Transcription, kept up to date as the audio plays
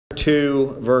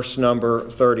2, verse number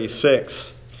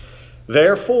 36.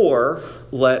 Therefore,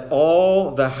 let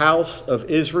all the house of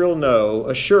Israel know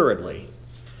assuredly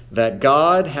that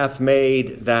God hath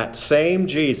made that same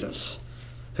Jesus,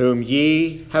 whom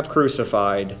ye have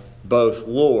crucified, both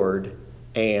Lord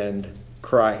and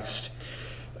Christ.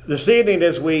 This evening,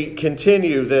 as we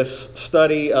continue this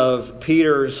study of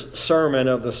Peter's sermon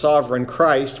of the sovereign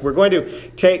Christ, we're going to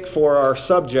take for our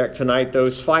subject tonight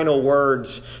those final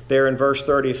words there in verse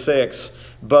 36,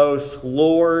 both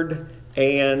Lord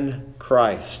and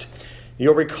Christ.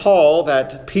 You'll recall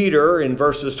that Peter, in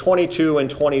verses 22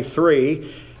 and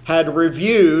 23, had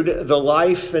reviewed the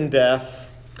life and death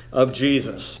of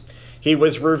Jesus. He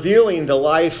was revealing the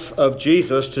life of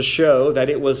Jesus to show that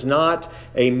it was not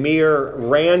a mere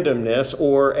randomness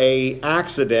or an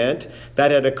accident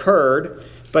that had occurred,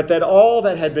 but that all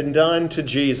that had been done to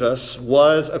Jesus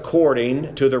was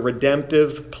according to the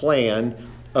redemptive plan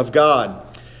of God.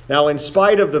 Now, in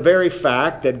spite of the very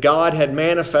fact that God had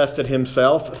manifested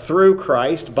himself through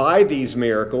Christ by these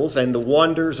miracles and the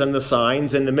wonders and the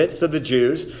signs in the midst of the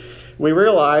Jews, we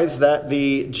realize that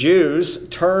the Jews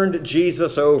turned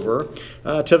Jesus over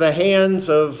to the hands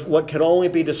of what could only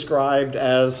be described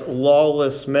as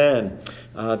lawless men.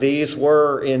 These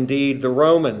were indeed the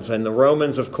Romans, and the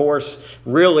Romans, of course,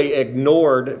 really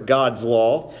ignored God's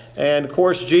law. And, of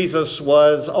course, Jesus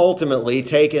was ultimately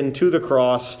taken to the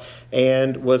cross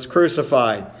and was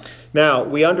crucified. Now,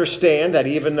 we understand that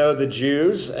even though the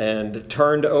Jews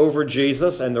turned over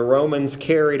Jesus and the Romans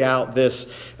carried out this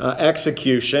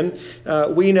execution,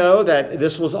 we know that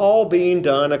this was all being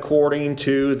done according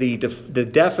to the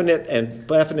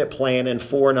definite plan and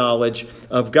foreknowledge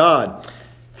of God.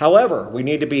 However, we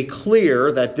need to be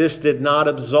clear that this did not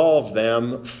absolve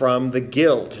them from the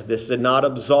guilt. This did not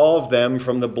absolve them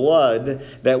from the blood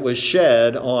that was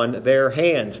shed on their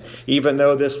hands. Even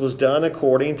though this was done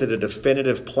according to the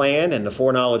definitive plan and the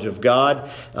foreknowledge of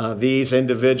God, these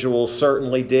individuals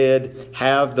certainly did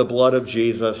have the blood of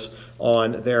Jesus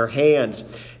on their hands.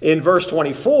 In verse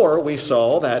 24, we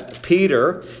saw that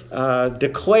Peter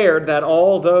declared that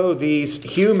although these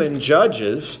human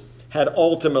judges had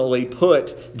ultimately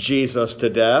put Jesus to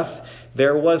death,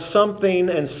 there was something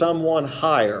and someone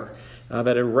higher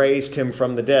that had raised him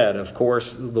from the dead. Of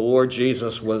course, the Lord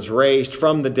Jesus was raised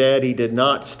from the dead. He did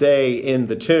not stay in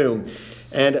the tomb.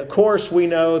 And of course, we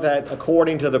know that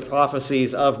according to the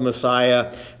prophecies of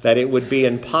Messiah, that it would be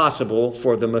impossible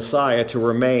for the Messiah to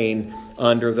remain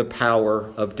under the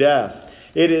power of death.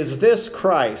 It is this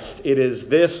Christ, it is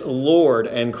this Lord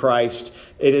and Christ,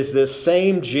 it is this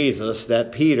same Jesus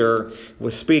that Peter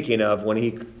was speaking of when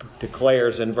he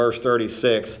declares in verse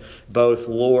 36, both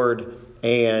Lord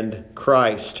and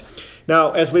Christ.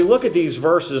 Now, as we look at these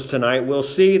verses tonight, we'll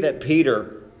see that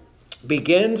Peter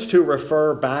begins to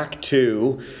refer back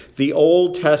to the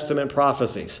Old Testament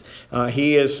prophecies.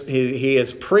 He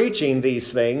is preaching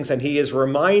these things, and he is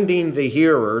reminding the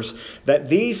hearers that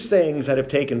these things that have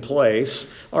taken place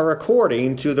are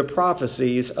according to the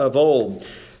prophecies of old.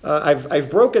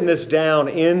 I've broken this down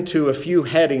into a few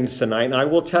headings tonight, and I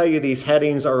will tell you these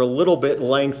headings are a little bit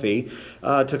lengthy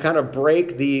to kind of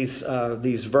break these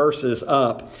verses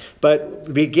up.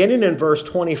 But beginning in verse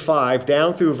 25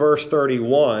 down through verse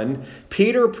 31,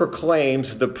 Peter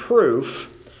proclaims the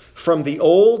proof from the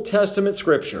Old Testament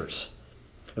Scriptures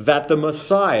that the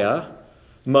Messiah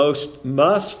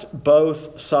must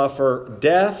both suffer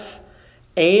death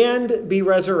and be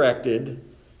resurrected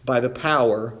by the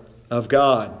power of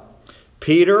God.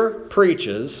 Peter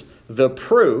preaches the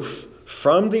proof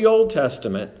from the Old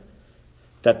Testament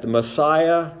that the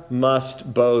Messiah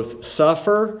must both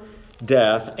suffer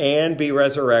death and be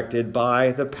resurrected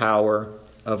by the power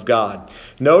of God.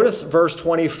 Notice verse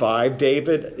 25,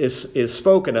 David is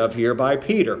spoken of here by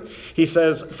Peter. He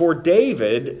says, "For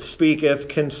David speaketh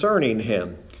concerning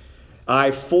him,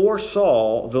 I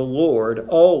foresaw the Lord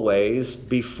always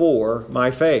before my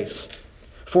face.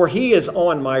 For he is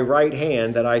on my right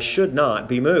hand, that I should not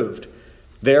be moved.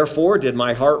 Therefore did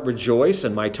my heart rejoice,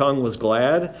 and my tongue was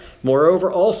glad. Moreover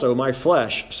also my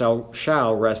flesh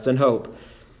shall rest in hope.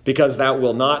 Because thou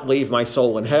wilt not leave my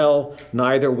soul in hell,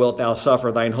 neither wilt thou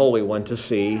suffer thine Holy One to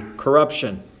see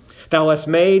corruption. Thou hast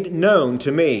made known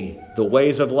to me the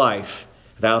ways of life.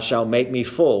 Thou shalt make me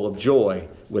full of joy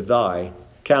with thy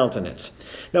countenance."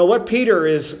 Now, what Peter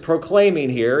is proclaiming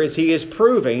here is he is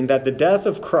proving that the death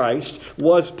of Christ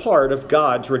was part of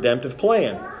God's redemptive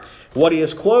plan. What he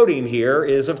is quoting here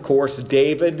is, of course,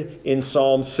 David in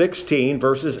Psalm 16,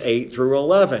 verses 8 through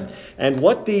 11. And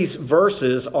what these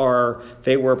verses are,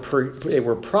 they were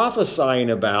prophesying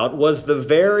about was the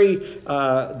very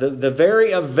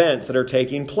events that are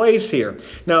taking place here.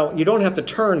 Now, you don't have to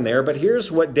turn there, but here's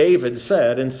what David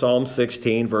said in Psalm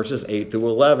 16, verses 8 through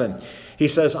 11. He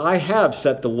says, I have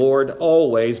set the Lord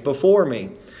always before me.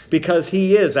 Because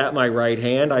he is at my right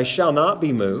hand, I shall not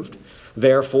be moved.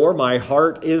 Therefore my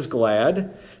heart is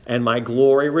glad, and my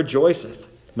glory rejoiceth.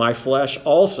 My flesh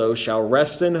also shall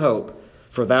rest in hope,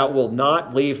 for thou wilt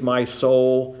not leave my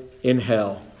soul in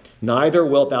hell. Neither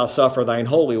wilt thou suffer thine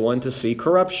Holy One to see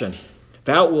corruption.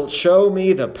 Thou wilt show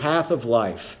me the path of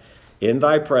life. In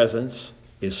thy presence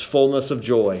is fullness of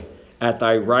joy. At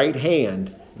thy right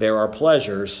hand there are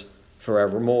pleasures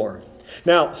forevermore.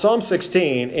 Now, Psalm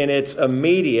 16, in its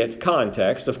immediate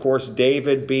context, of course,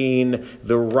 David being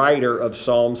the writer of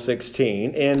Psalm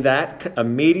 16, in that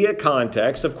immediate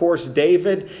context, of course,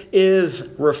 David is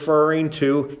referring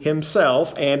to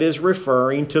himself and is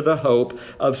referring to the hope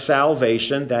of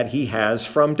salvation that he has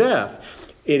from death.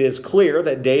 It is clear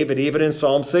that David, even in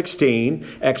Psalm 16,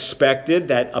 expected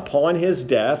that upon his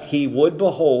death he would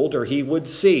behold or he would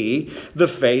see the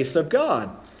face of God.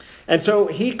 And so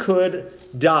he could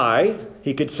die.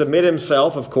 He could submit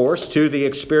himself, of course, to the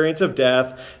experience of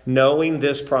death, knowing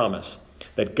this promise,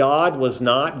 that God was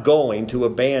not going to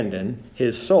abandon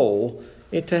his soul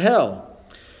into hell.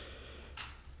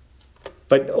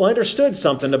 But understood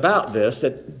something about this,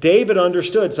 that David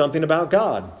understood something about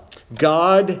God.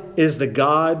 God is the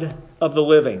God of the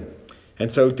living.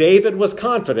 And so David was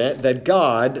confident that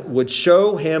God would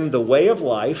show him the way of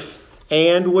life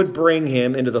and would bring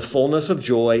him into the fullness of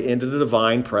joy, into the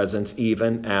divine presence,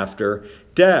 even after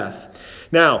death.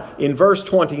 Now, in verse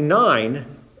 29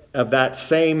 of that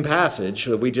same passage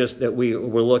that we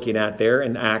were looking at there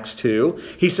in Acts 2,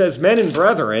 he says, Men and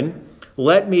brethren,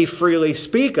 let me freely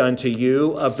speak unto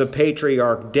you of the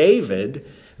patriarch David,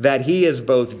 that he is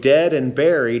both dead and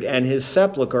buried, and his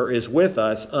sepulchre is with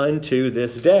us unto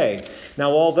this day. Now,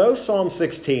 although Psalm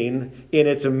 16, in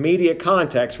its immediate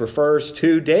context, refers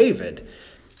to David,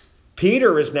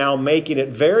 Peter is now making it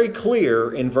very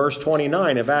clear in verse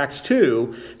 29 of Acts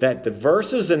 2 that the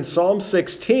verses in Psalm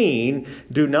 16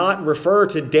 do not refer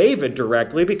to David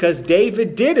directly, because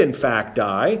David did in fact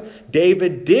die.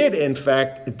 David did in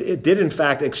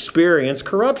fact experience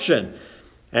corruption.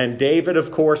 And David,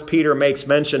 of course, Peter makes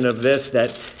mention of this,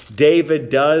 that David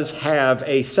does have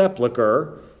a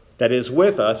sepulcher that is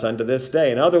with us unto this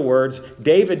day. In other words,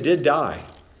 David did die.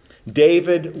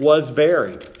 David was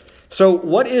buried. So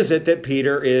what is it that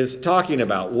Peter is talking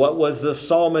about? What was the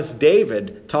psalmist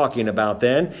David talking about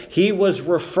then? He was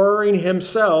referring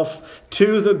himself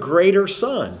to the greater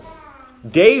Son.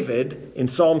 David, in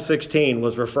Psalm 16,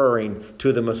 was referring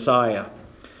to the Messiah.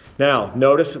 Now,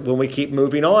 notice when we keep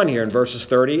moving on here in verses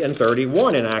 30 and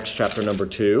 31 in Acts chapter number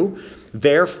 2,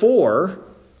 therefore,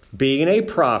 being a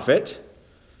prophet,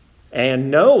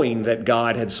 and knowing that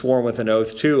God had sworn with an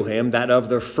oath to him, that of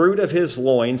the fruit of his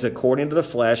loins, according to the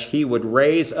flesh, he would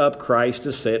raise up Christ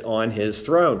to sit on his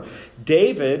throne.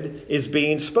 David is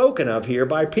being spoken of here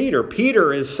by Peter.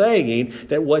 Peter is saying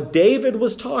that what David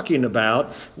was talking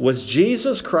about was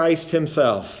Jesus Christ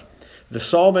himself. The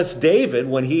psalmist David,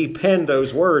 when he penned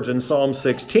those words in Psalm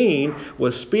 16,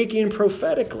 was speaking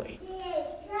prophetically.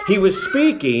 He was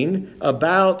speaking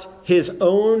about his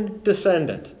own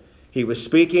descendant. He was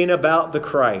speaking about the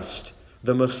Christ,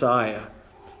 the Messiah,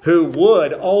 who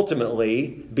would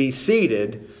ultimately be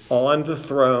seated on the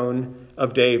throne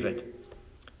of David.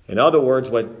 In other words,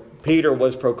 what Peter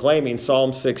was proclaiming,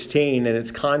 Psalm 16, and its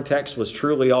context was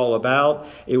truly all about,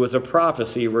 it was a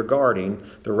prophecy regarding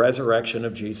the resurrection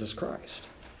of Jesus Christ.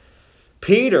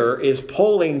 Peter is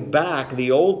pulling back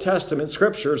the Old Testament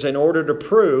scriptures in order to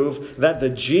prove that the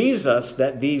Jesus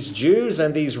that these Jews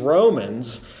and these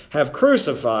Romans have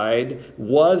crucified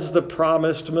was the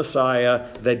promised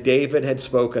Messiah that David had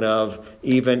spoken of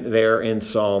even there in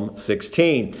Psalm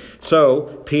 16.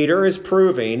 So Peter is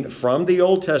proving from the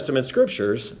Old Testament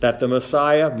scriptures that the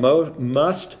Messiah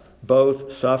must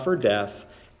both suffer death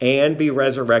and be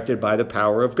resurrected by the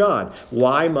power of God.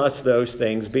 Why must those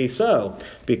things be so?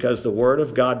 Because the Word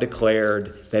of God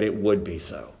declared that it would be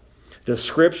so. The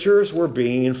scriptures were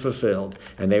being fulfilled,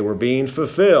 and they were being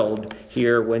fulfilled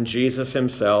here when Jesus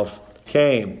himself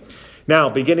came. Now,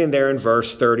 beginning there in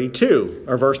verse 32,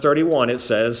 or verse 31, it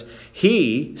says,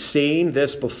 He, seeing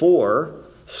this before,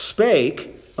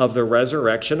 spake of the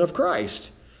resurrection of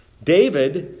Christ.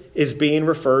 David is being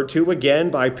referred to again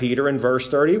by Peter in verse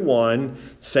 31,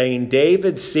 saying,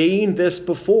 David, seeing this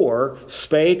before,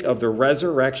 spake of the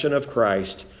resurrection of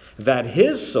Christ, that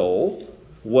his soul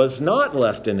was not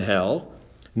left in hell,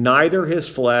 neither his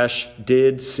flesh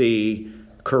did see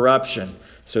corruption.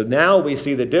 So now we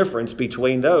see the difference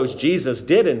between those. Jesus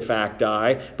did in fact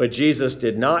die, but Jesus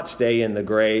did not stay in the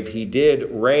grave. He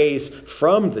did raise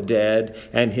from the dead,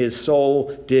 and his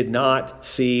soul did not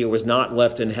see, or was not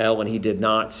left in hell, and he did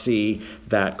not see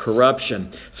that corruption.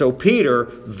 So Peter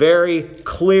very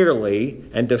clearly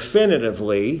and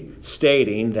definitively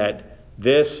stating that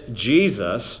this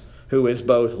Jesus, who is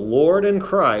both Lord and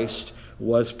Christ,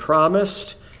 was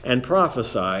promised and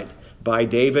prophesied by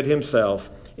David himself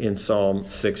in Psalm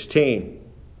 16.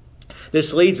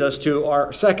 This leads us to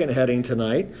our second heading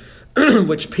tonight,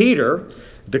 which Peter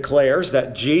declares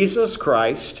that Jesus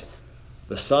Christ,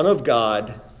 the Son of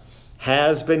God,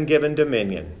 has been given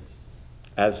dominion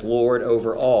as Lord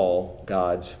over all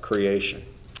God's creation.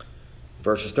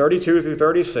 Verses 32 through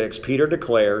 36, Peter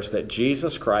declares that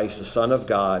Jesus Christ, the Son of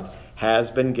God,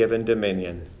 has been given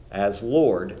dominion as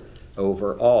Lord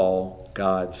over all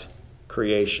God's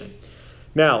creation.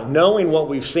 Now, knowing what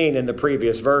we've seen in the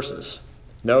previous verses,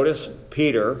 notice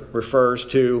Peter refers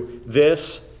to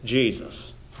this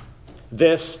Jesus,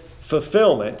 this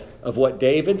fulfillment of what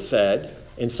David said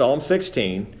in Psalm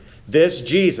 16, this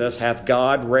Jesus hath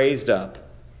God raised up,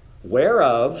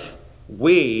 whereof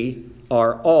we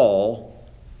are all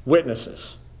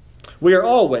witnesses. We are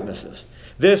all witnesses.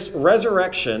 This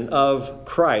resurrection of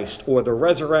Christ, or the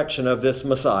resurrection of this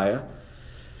Messiah,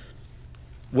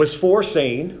 was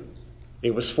foreseen.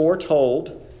 It was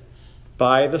foretold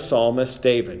by the psalmist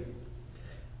David.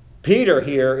 Peter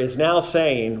here is now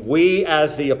saying, we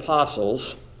as the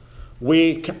apostles,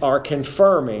 we are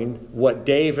confirming what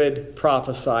David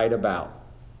prophesied about.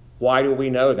 Why do we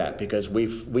know that? Because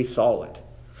we saw it.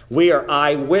 We are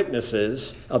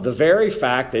eyewitnesses of the very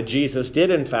fact that Jesus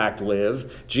did in fact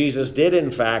live, Jesus did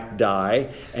in fact die,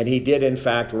 and he did in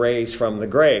fact raise from the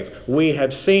grave. We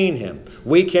have seen him.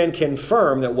 We can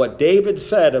confirm that what David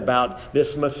said about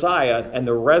this Messiah and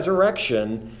the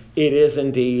resurrection, it is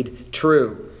indeed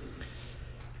true.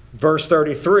 Verse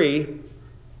 33,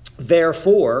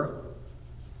 therefore,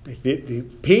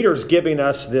 Peter's giving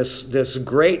us this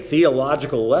great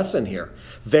theological lesson here.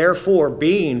 Therefore,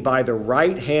 being by the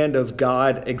right hand of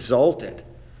God exalted.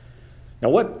 Now,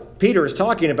 what Peter is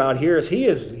talking about here is he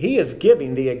is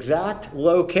giving the exact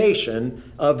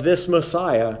location of this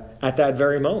Messiah at that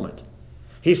very moment.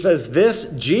 He says this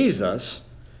Jesus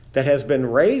that has been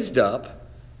raised up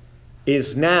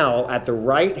is now at the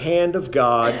right hand of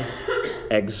God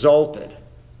exalted.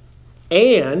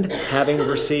 And having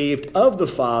received of the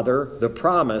Father the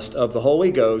promise of the Holy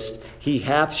Ghost, he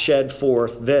hath shed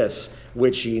forth this,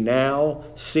 which ye now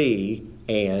see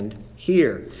and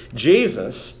hear.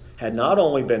 Jesus had not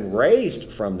only been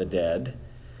raised from the dead,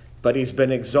 but he's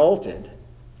been exalted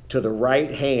to the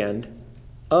right hand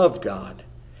of God.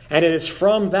 And it is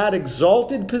from that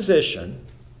exalted position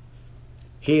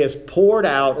he has poured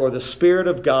out, or the Spirit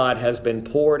of God has been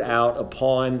poured out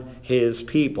upon his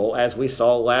people, as we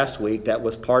saw last week. That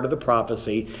was part of the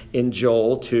prophecy in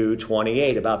Joel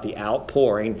 2:28 about the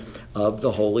outpouring of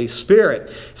the Holy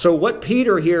Spirit. So what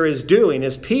Peter here is doing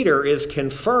is Peter is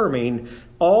confirming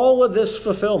all of this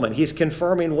fulfillment. He's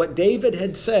confirming what David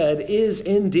had said is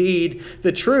indeed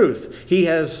the truth. He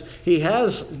has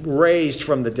raised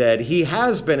from the dead. He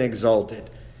has been exalted.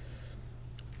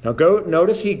 Now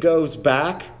notice he goes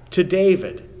back to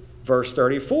David, verse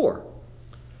 34.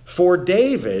 For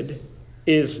David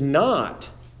is not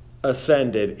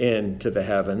ascended into the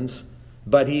heavens,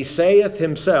 but he saith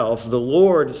himself, the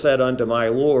Lord said unto my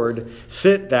Lord,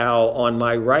 sit thou on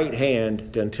my right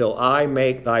hand until I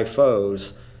make thy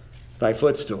foes thy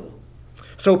footstool.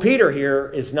 So Peter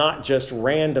here is not just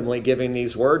randomly giving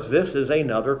these words. This is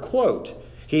another quote.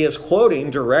 He is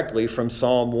quoting directly from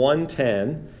Psalm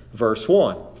 110, verse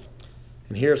 1.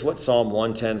 And here's what Psalm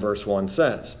 110 verse 1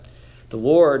 says. The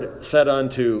Lord said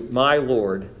unto my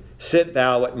Lord, sit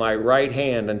thou at my right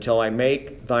hand until I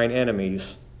make thine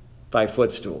enemies thy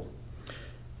footstool.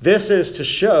 This is to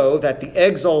show that the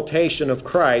exaltation of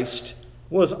Christ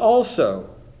was also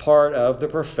part of the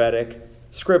prophetic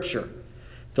scripture.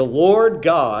 The Lord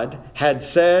God had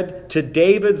said to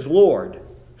David's Lord,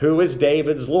 who is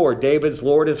David's Lord? David's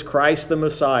Lord is Christ the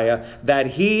Messiah, that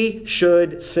he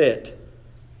should sit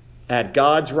at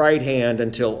God's right hand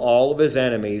until all of his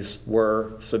enemies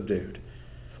were subdued.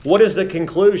 What is the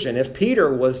conclusion? If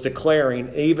Peter was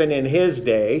declaring, even in his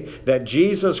day, that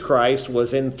Jesus Christ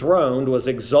was enthroned, was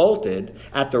exalted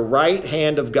at the right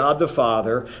hand of God the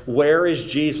Father, where is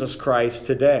Jesus Christ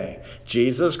today?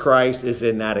 Jesus Christ is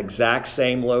in that exact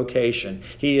same location.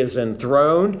 He is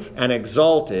enthroned and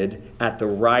exalted at the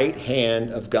right hand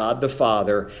of God the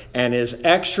Father and is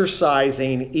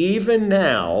exercising even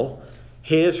now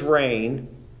his reign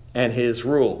and his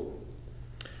rule.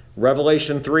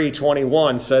 Revelation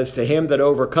 3:21 says, "To him that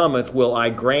overcometh will I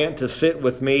grant to sit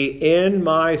with me in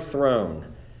my throne,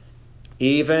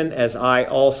 even as I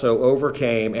also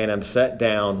overcame and am set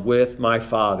down with my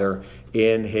Father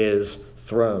in his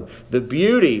throne." The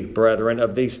beauty, brethren,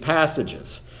 of these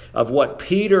passages, of what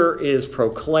Peter is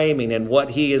proclaiming and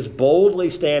what he is boldly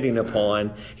standing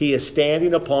upon, he is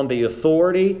standing upon the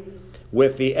authority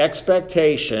with the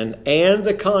expectation and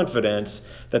the confidence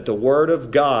that the Word of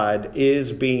God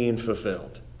is being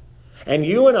fulfilled. And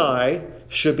you and I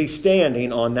should be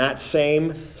standing on that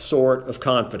same sort of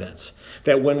confidence.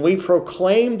 That when we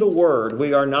proclaim the Word,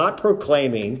 we are not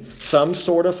proclaiming some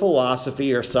sort of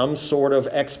philosophy or some sort of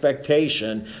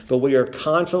expectation, but we are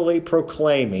confidently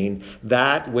proclaiming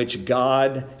that which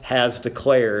God has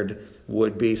declared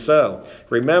would be so.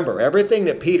 Remember, everything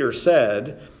that Peter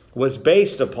said was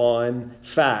based upon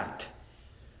fact.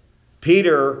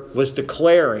 Peter was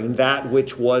declaring that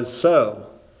which was so.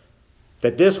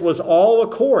 That this was all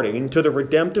according to the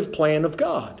redemptive plan of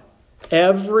God.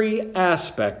 Every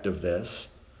aspect of this,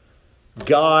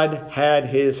 God had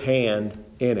his hand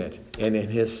in it and in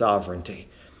his sovereignty.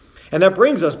 And that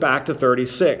brings us back to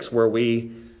 36, where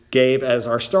we gave as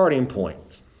our starting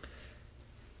point.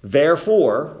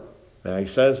 Therefore, now he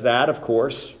says that, of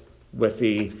course, with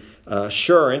the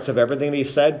assurance of everything he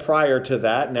said prior to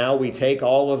that. Now we take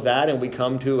all of that and we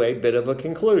come to a bit of a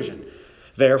conclusion.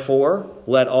 Therefore,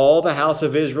 let all the house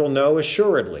of Israel know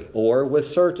assuredly, or with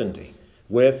certainty,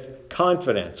 with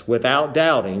confidence, without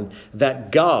doubting,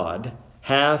 that God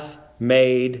hath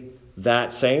made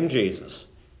that same Jesus.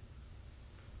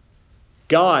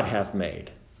 God hath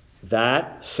made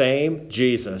that same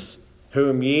Jesus,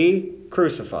 whom ye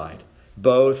crucified,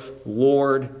 both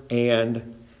Lord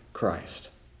and Christ.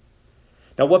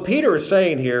 Now, what Peter is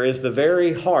saying here is the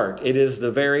very heart. It is the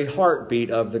very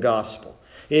heartbeat of the gospel.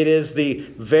 It is the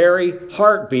very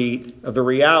heartbeat of the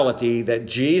reality that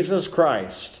Jesus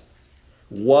Christ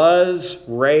was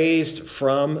raised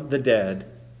from the dead,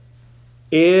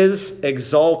 is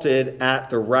exalted at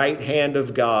the right hand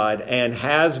of God, and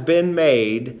has been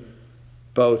made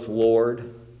both Lord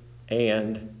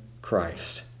and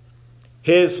Christ.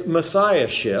 His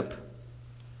messiahship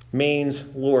means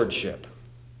lordship.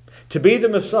 To be the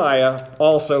Messiah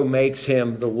also makes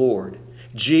him the Lord.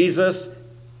 Jesus,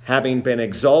 having been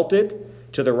exalted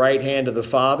to the right hand of the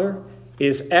Father,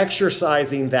 is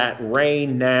exercising that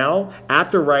reign now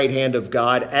at the right hand of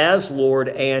God as Lord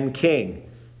and King.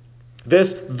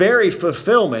 This very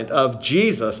fulfillment of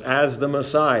Jesus as the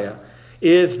Messiah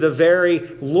is the very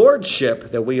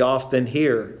lordship that we often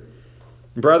hear.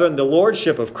 Brethren, the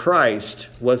lordship of Christ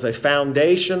was a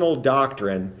foundational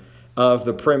doctrine of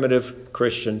the primitive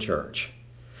Christian church.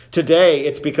 Today,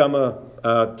 it's become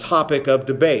a topic of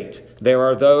debate. There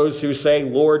are those who say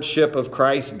lordship of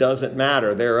Christ doesn't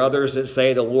matter. There are others that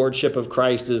say the lordship of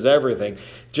Christ is everything.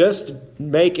 Just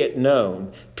make it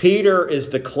known. Peter is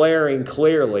declaring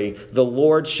clearly the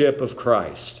lordship of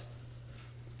Christ.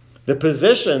 The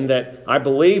position that I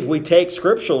believe we take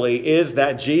scripturally is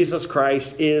that Jesus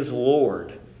Christ is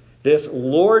Lord. This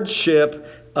lordship,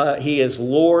 he is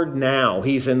Lord now.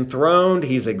 He's enthroned,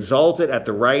 he's exalted at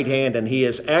the right hand, and he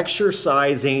is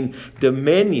exercising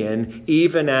dominion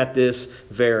even at this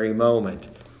very moment.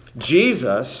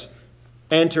 Jesus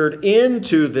entered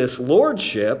into this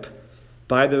lordship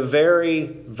by the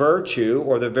very virtue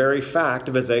or the very fact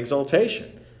of his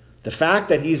exaltation. The fact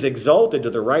that he's exalted to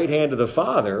the right hand of the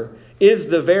Father is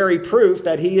the very proof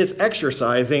that he is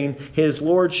exercising his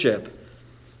lordship.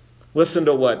 Listen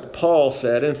to what Paul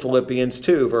said in Philippians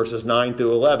 2, verses 9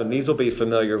 through 11. These will be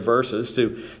familiar verses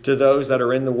to those that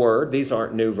are in the Word. These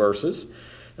aren't new verses.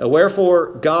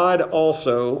 Wherefore God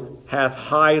also hath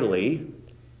highly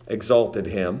exalted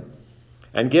him,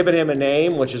 and given him a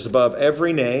name which is above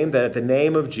every name, that at the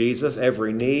name of Jesus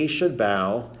every knee should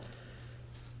bow,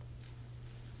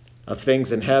 of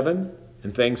things in heaven,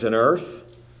 and things in earth,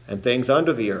 and things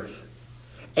under the earth,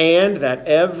 and that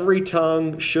every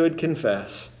tongue should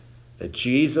confess that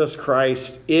Jesus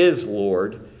Christ is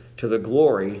Lord, to the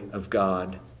glory of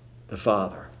God the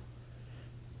Father.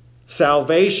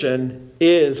 Salvation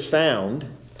is found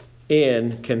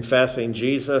in confessing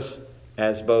Jesus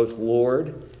as both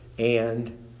Lord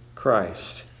and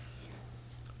Christ.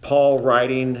 Paul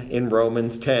writing in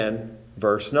Romans 10,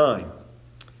 verse 9,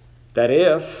 that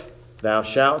if thou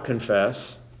shalt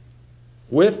confess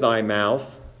with thy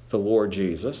mouth the Lord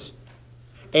Jesus,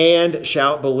 and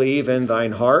shalt believe in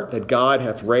thine heart that God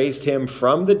hath raised him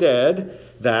from the dead,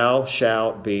 thou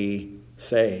shalt be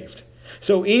saved.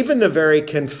 So even the very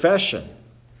confession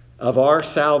of our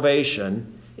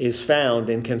salvation is found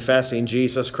in confessing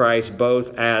Jesus Christ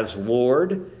both as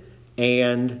Lord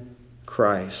and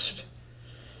Christ.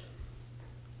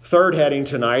 Third heading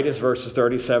tonight is verses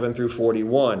 37 through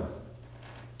 41.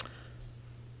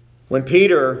 When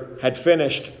Peter had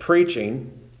finished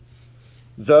preaching,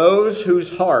 those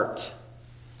whose heart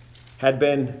had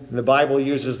been, the Bible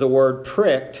uses the word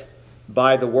pricked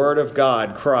by the word of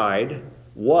God, cried,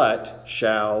 "What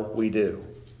shall we do?"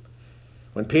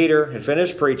 When Peter had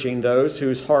finished preaching, those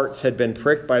whose hearts had been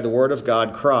pricked by the word of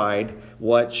God cried,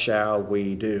 "What shall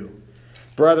we do?"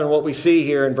 Brethren, what we see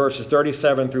here in verses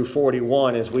 37 through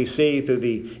 41 is we see through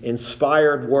the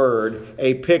inspired word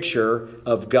a picture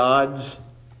of God's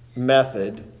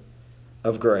method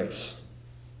of grace.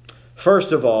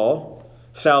 First of all,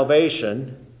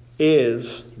 salvation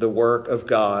is the work of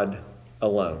God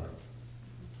alone.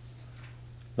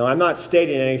 Now, I'm not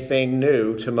stating anything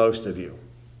new to most of you,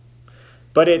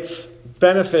 but it's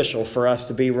beneficial for us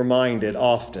to be reminded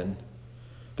often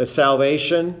that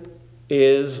salvation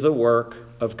is the work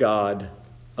of God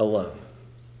alone.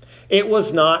 It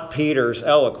was not Peter's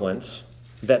eloquence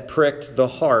that pricked the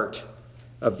heart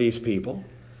of these people.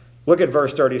 Look at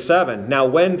verse 37. Now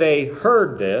when they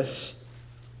heard this,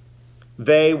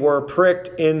 they were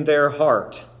pricked in their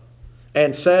heart,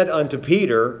 and said unto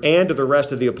Peter and to the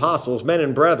rest of the apostles, Men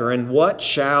and brethren, what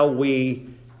shall we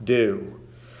do?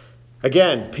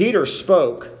 Again, Peter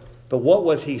spoke, but what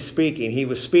was he speaking? He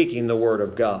was speaking the word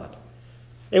of God.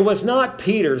 It was not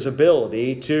Peter's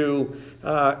ability to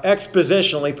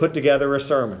expositionally put together a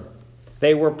sermon.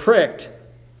 They were pricked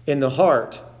in the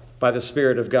heart by the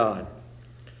Spirit of God.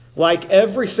 Like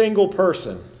every single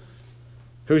person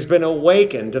who's been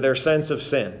awakened to their sense of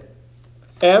sin,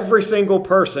 every single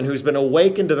person who's been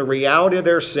awakened to the reality of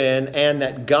their sin and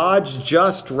that God's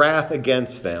just wrath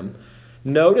against them,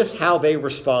 notice how they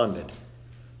responded.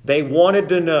 They wanted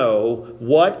to know,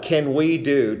 what can we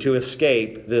do to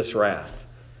escape this wrath?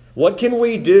 What can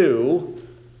we do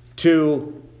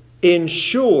to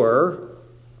ensure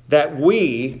that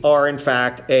we are in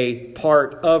fact a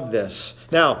part of this?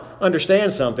 Now,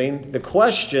 understand something. The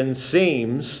question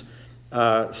seems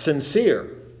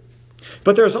sincere.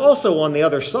 But there's also on the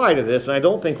other side of this, and I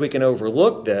don't think we can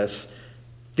overlook this,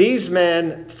 these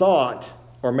men thought,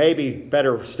 or maybe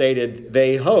better stated,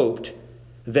 they hoped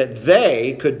that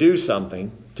they could do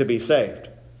something to be saved.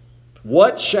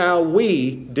 What shall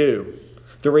we do?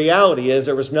 The reality is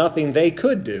there was nothing they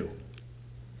could do.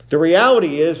 The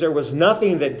reality is there was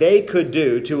nothing that they could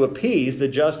do to appease the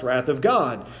just wrath of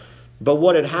God. But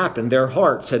what had happened? Their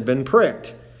hearts had been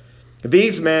pricked.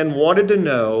 These men wanted to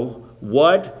know,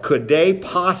 what could they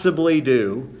possibly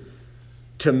do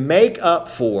to make up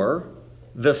for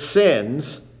the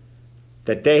sins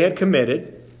that they had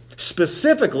committed,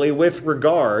 specifically with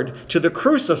regard to the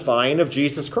crucifying of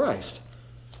Jesus Christ.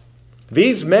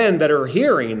 These men that are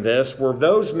hearing this were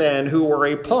those men who were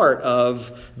a part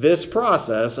of this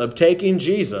process of taking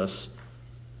Jesus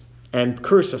and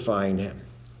crucifying him.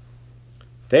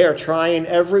 They are trying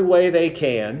every way they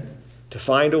can to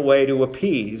find a way to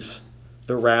appease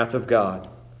the wrath of God.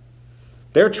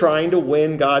 They're trying to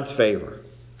win God's favor.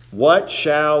 What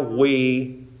shall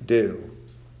we do?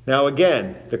 Now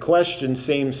again, the question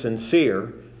seems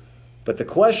sincere, but the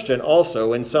question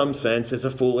also, in some sense, is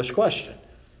a foolish question.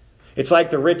 It's like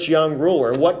the rich young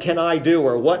ruler. What can I do,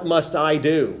 or what must I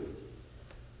do?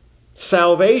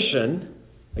 Salvation,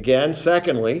 again,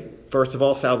 secondly, first of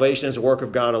all, salvation is a work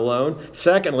of God alone.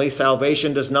 Secondly,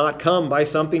 salvation does not come by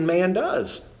something man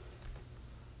does.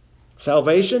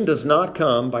 Salvation does not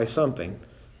come by something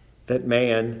that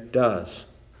man does.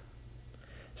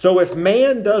 So if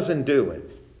man doesn't do it,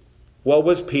 what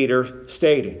was Peter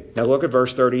stating? Now look at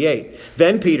verse 38.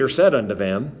 Then Peter said unto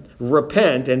them,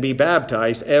 Repent and be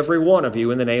baptized, every one of you,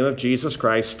 in the name of Jesus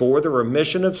Christ, for the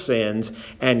remission of sins,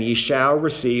 and ye shall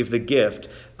receive the gift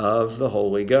of the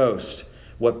Holy Ghost.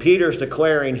 What Peter's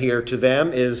declaring here to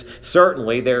them is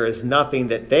certainly there is nothing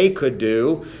that they could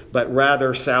do, but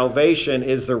rather salvation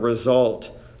is the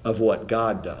result of what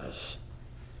God does.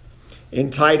 In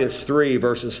Titus 3,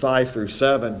 verses 5 through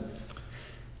 7,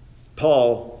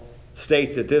 Paul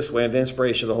states it this way, in the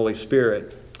inspiration of the Holy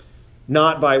Spirit,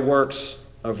 not by works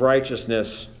of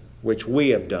righteousness which we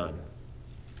have done.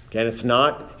 Again, it's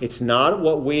not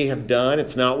what we have done.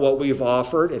 It's not what we've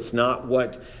offered. It's not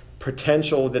what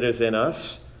potential that is in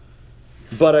us,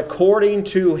 but according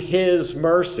to his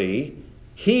mercy,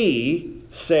 he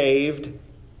saved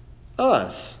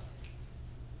us.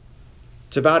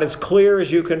 It's about as clear as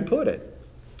you can put it.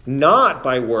 Not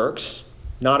by works,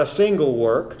 not a single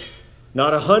work,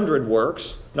 not 100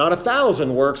 works, not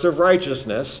 1,000 works of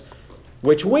righteousness,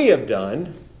 which we have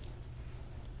done,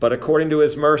 but according to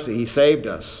his mercy, he saved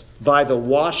us by the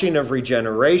washing of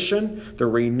regeneration, the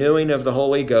renewing of the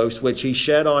Holy Ghost, which he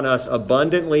shed on us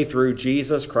abundantly through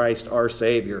Jesus Christ our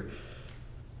Savior,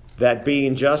 that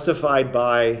being justified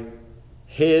by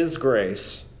his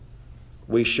grace,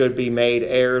 we should be made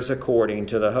heirs according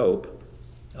to the hope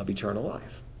of eternal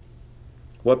life.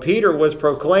 What Peter was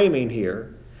proclaiming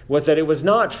here was that it was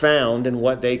not found in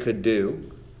what they could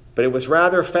do, but it was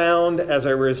rather found as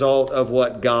a result of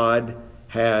what God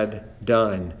had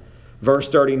done. Verse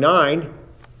 39,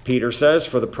 Peter says,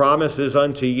 "For the promise is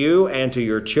unto you and to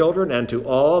your children and to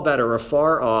all that are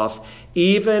afar off,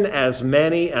 even as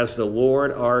many as the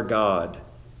Lord our God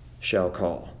shall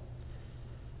call."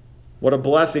 What a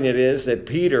blessing it is that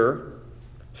Peter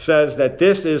says that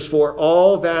this is for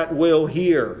all that will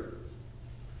hear,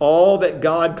 all that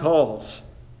God calls.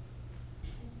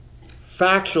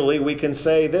 Factually, we can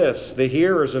say this: the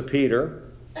hearers of Peter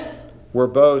were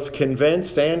both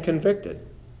convinced and convicted.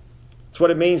 That's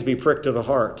what it means to be pricked to the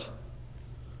heart.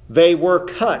 They were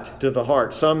cut to the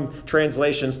heart. Some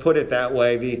translations put it that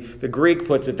way. The Greek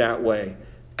puts it that way.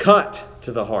 Cut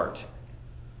to the heart.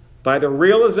 By the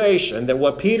realization that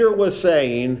what Peter was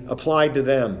saying applied to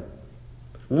them.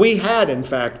 We had, in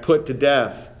fact, put to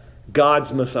death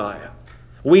God's Messiah.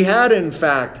 We had, in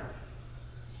fact,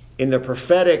 in the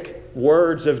prophetic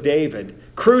words of David,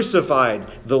 crucified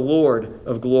the Lord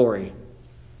of glory.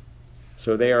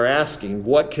 So they are asking,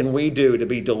 what can we do to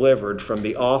be delivered from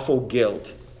the awful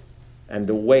guilt and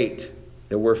the weight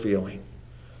that we're feeling?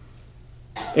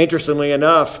 Interestingly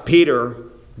enough, Peter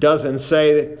doesn't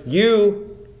say that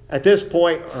you, at this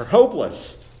point, are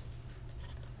hopeless.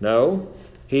 No,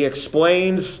 he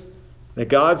explains that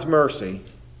God's mercy,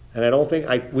 and I don't think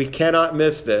we cannot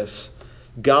miss this,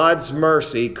 God's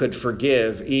mercy could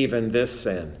forgive even this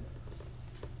sin.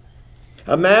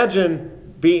 Imagine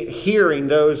hearing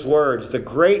those words, the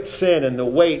great sin and the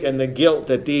weight and the guilt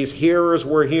that these hearers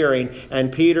were hearing,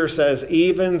 and Peter says,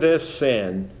 even this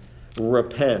sin,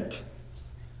 repent.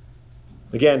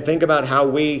 Again, think about how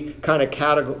we kind of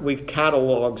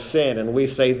catalog sin, and we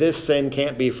say this sin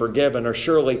can't be forgiven, or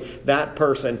surely that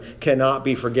person cannot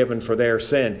be forgiven for their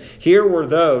sin. Here were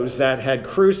those that had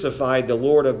crucified the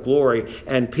Lord of glory,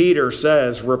 and Peter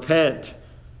says, repent,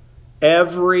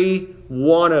 every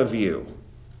one of you,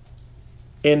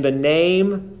 in the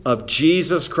name of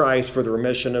Jesus Christ for the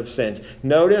remission of sins.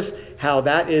 Notice how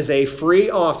that is a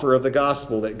free offer of the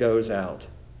gospel that goes out.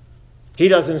 He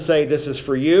doesn't say this is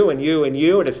for you and you and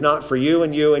you, and it's not for you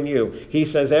and you and you. He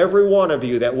says every one of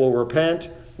you that will repent,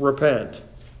 repent.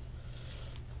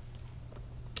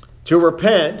 To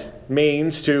repent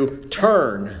means to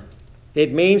turn.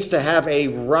 It means to have a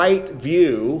right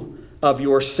view of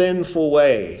your sinful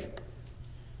way.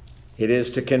 It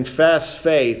is to confess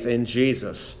faith in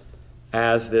Jesus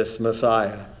as this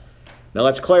Messiah. Now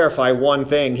let's clarify one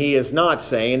thing. He is not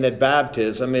saying that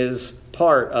baptism is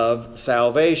part of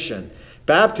salvation.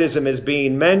 Baptism is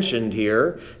being mentioned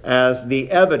here as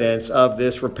the evidence of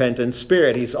this repentant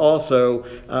spirit. He's also,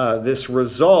 this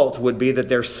result would be that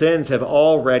their sins have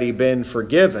already been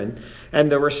forgiven.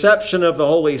 And the reception of the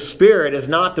Holy Spirit is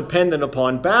not dependent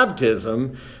upon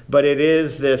baptism, but it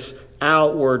is this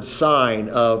outward sign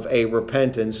of a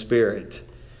repentant spirit.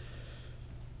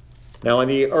 Now, in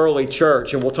the early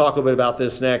church, and we'll talk a little bit about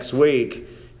this next week,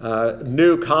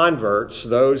 new converts,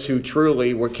 those who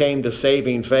truly came to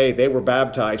saving faith, they were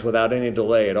baptized without any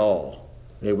delay at all.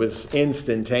 It was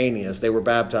instantaneous. They were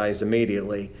baptized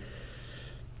immediately.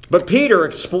 But Peter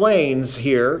explains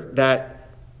here that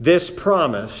this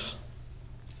promise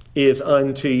is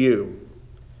unto you.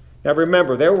 Now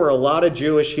remember, there were a lot of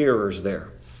Jewish hearers there.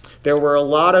 There were a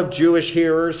lot of Jewish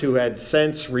hearers who had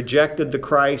since rejected the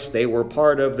Christ. They were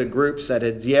part of the groups that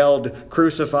had yelled,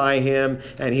 crucify him.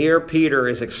 And here Peter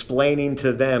is explaining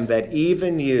to them that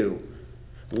even you,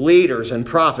 leaders and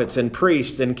prophets and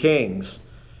priests and kings,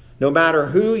 no matter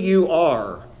who you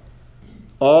are,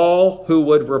 all who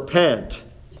would repent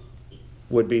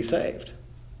would be saved.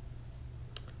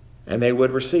 And they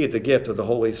would receive the gift of the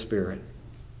Holy Spirit.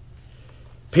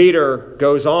 Peter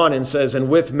goes on and says, and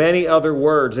with many other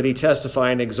words that he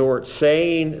testifies and exhorts,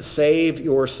 saying, save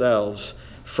yourselves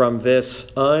from this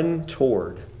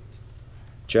untoward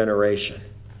generation.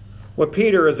 What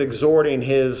Peter is exhorting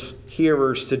his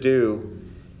hearers to do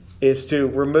is to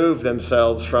remove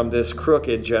themselves from this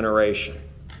crooked generation.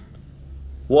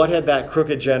 What had that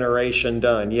crooked generation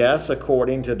done? Yes,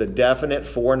 according to the definite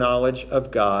foreknowledge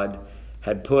of God,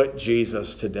 had put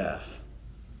Jesus to death.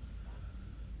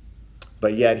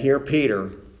 But yet here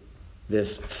Peter,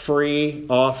 this free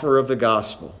offer of the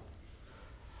gospel,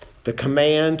 the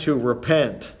command to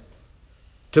repent,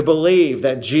 to believe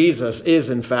that Jesus is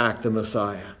in fact the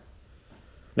Messiah.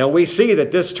 Now we see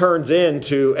that this turns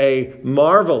into a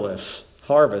marvelous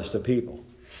harvest of people.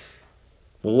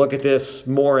 We'll look at this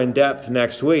more in depth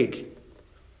next week.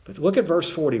 But look at verse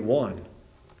 41.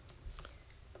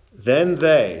 Then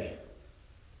they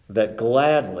that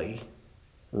gladly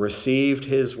received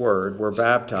his word were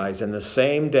baptized, and the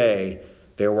same day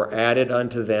there were added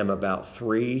unto them about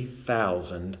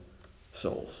 3,000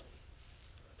 souls.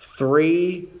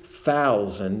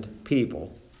 3,000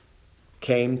 people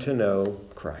came to know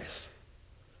Christ.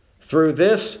 Through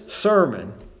this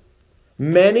sermon,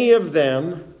 many of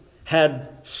them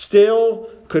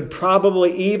could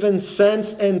probably even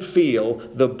sense and feel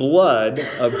the blood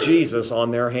of Jesus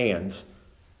on their hands.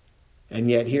 And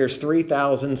yet here's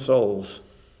 3,000 souls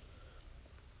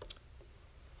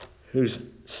whose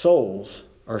souls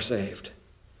are saved.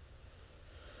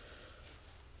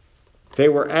 They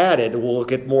were added, we'll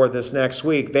look at more of this next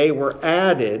week, they were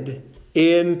added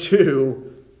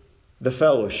into the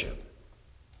fellowship.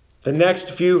 The next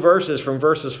few verses, from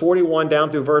verses 41 down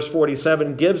through verse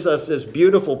 47, gives us this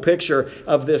beautiful picture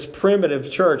of this primitive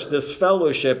church, this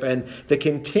fellowship, and the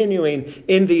continuing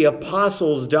in the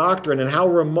apostles' doctrine, and how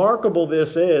remarkable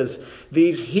this is.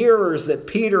 These hearers that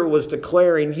Peter was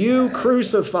declaring, you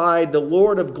crucified the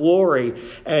Lord of glory,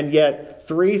 and yet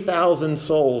 3,000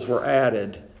 souls were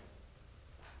added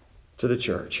to the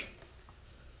church.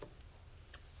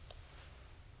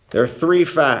 There are three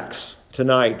facts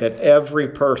tonight that every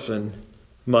person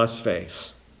must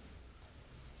face.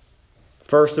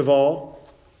 First of all,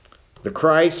 the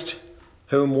Christ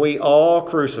whom we all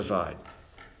crucified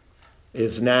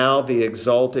is now the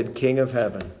exalted King of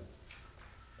heaven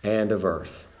and of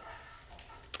earth.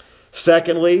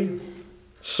 Secondly,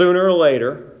 sooner or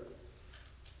later,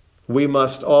 we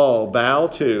must all bow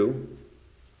to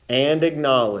and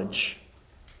acknowledge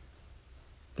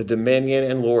the dominion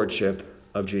and lordship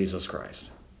of Jesus Christ.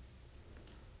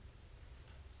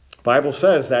 The Bible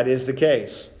says that is the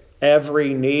case.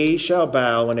 Every knee shall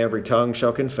bow and every tongue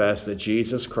shall confess that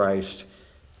Jesus Christ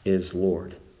is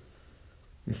Lord.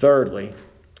 And thirdly,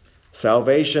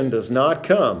 salvation does not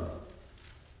come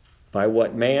by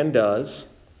what man does,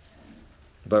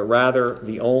 but rather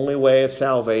the only way of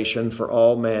salvation for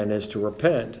all men is to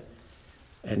repent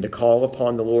and to call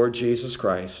upon the Lord Jesus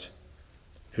Christ,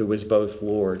 who is both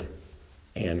Lord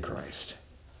and Christ.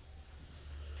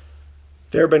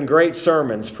 There have been great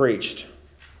sermons preached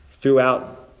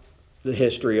throughout the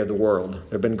history of the world.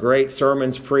 There have been great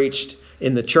sermons preached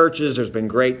in the churches. There's been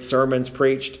great sermons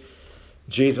preached.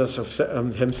 Jesus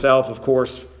himself, of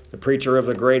course, the preacher of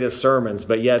the greatest sermons.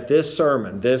 But yet this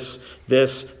sermon, this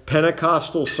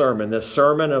Pentecostal sermon, this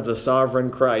sermon of the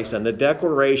sovereign Christ, and the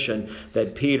declaration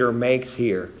that Peter makes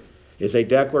here is a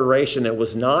declaration that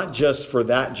was not just for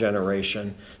that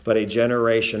generation, but a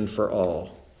generation for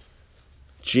all.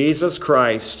 Jesus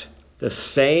Christ, the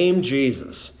same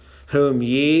Jesus whom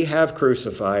ye have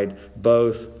crucified,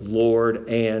 both Lord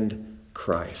and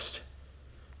Christ.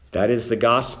 That is the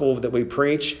gospel that we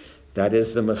preach. That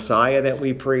is the Messiah that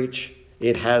we preach.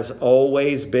 It has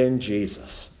always been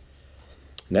Jesus.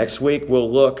 Next week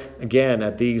we'll look again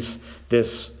at this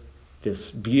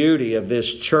beauty of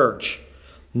this church,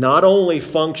 not only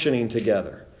functioning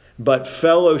together, but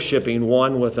fellowshipping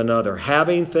one with another,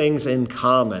 having things in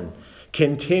common,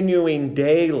 continuing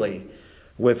daily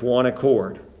with one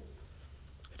accord.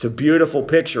 It's a beautiful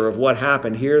picture of what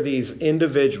happened. Here are these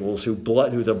individuals who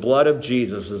the blood of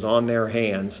Jesus is on their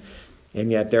hands,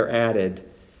 and yet they're added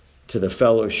to the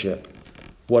fellowship.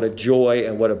 What a joy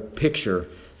and what a picture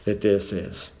that this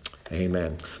is.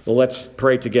 Amen. Well, let's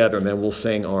pray together, and then we'll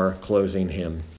sing our closing hymn.